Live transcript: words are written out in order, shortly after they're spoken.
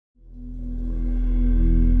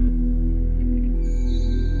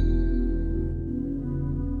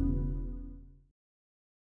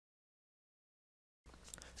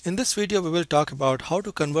In this video, we will talk about how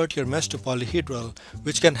to convert your mesh to polyhedral,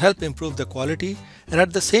 which can help improve the quality and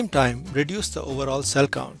at the same time reduce the overall cell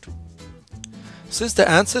count. Since the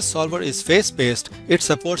ANSYS solver is phase-based, it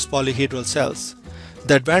supports polyhedral cells.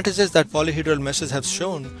 The advantages that polyhedral meshes have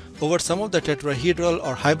shown over some of the tetrahedral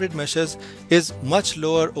or hybrid meshes is much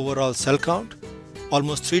lower overall cell count,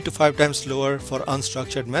 almost 3 to 5 times lower for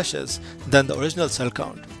unstructured meshes than the original cell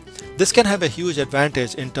count. This can have a huge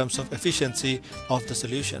advantage in terms of efficiency of the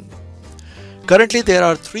solution. Currently, there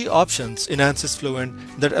are 3 options in ANSYS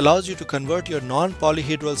Fluent that allows you to convert your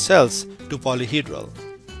non-polyhedral cells to polyhedral.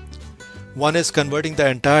 One is converting the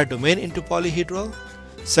entire domain into polyhedral.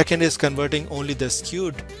 Second is converting only the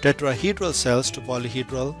skewed tetrahedral cells to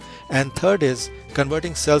polyhedral. And third is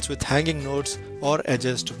converting cells with hanging nodes or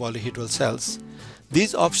edges to polyhedral cells.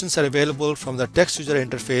 These options are available from the text user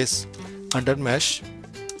interface under Mesh.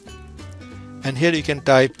 And here you can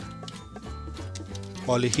type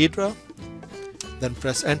polyhedra, then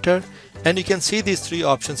press enter, and you can see these 3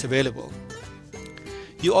 options available.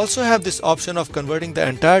 You also have this option of converting the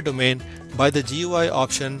entire domain by the GUI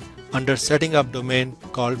option under setting up domain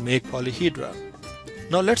called make polyhedra.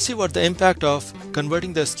 Now let's see what the impact of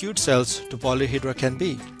converting the skewed cells to polyhedra can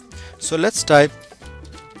be. So let's type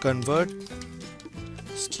convert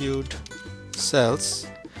skewed cells,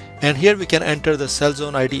 and here we can enter the cell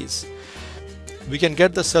zone IDs. We can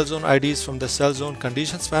get the cell zone IDs from the cell zone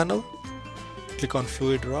conditions panel. Click on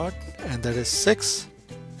fluid rod, and that is 6,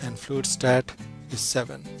 and fluid stat is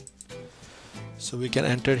 7. So we can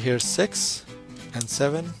enter here 6 and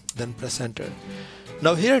 7, then press enter.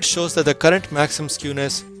 Now here it shows that the current maximum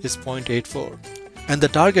skewness is 0.84 and the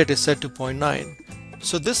target is set to 0.9.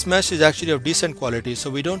 So this mesh is actually of decent quality, so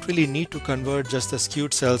we don't really need to convert just the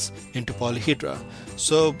skewed cells into polyhedra.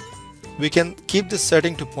 So we can keep this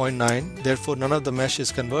setting to 0.9, therefore none of the mesh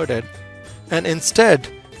is converted, and instead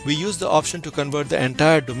we use the option to convert the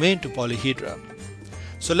entire domain to polyhedra.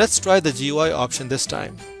 So let's try the GUI option this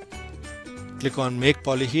time. Click on make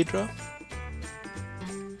polyhedra,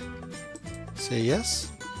 say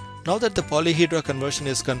yes. Now that the polyhedra conversion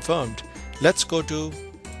is confirmed, let's go to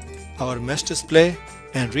our mesh display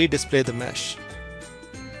and redisplay the mesh.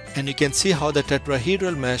 And you can see how the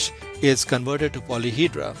tetrahedral mesh is converted to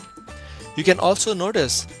polyhedra. You can also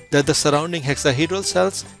notice that the surrounding hexahedral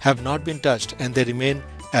cells have not been touched and they remain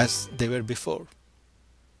as they were before.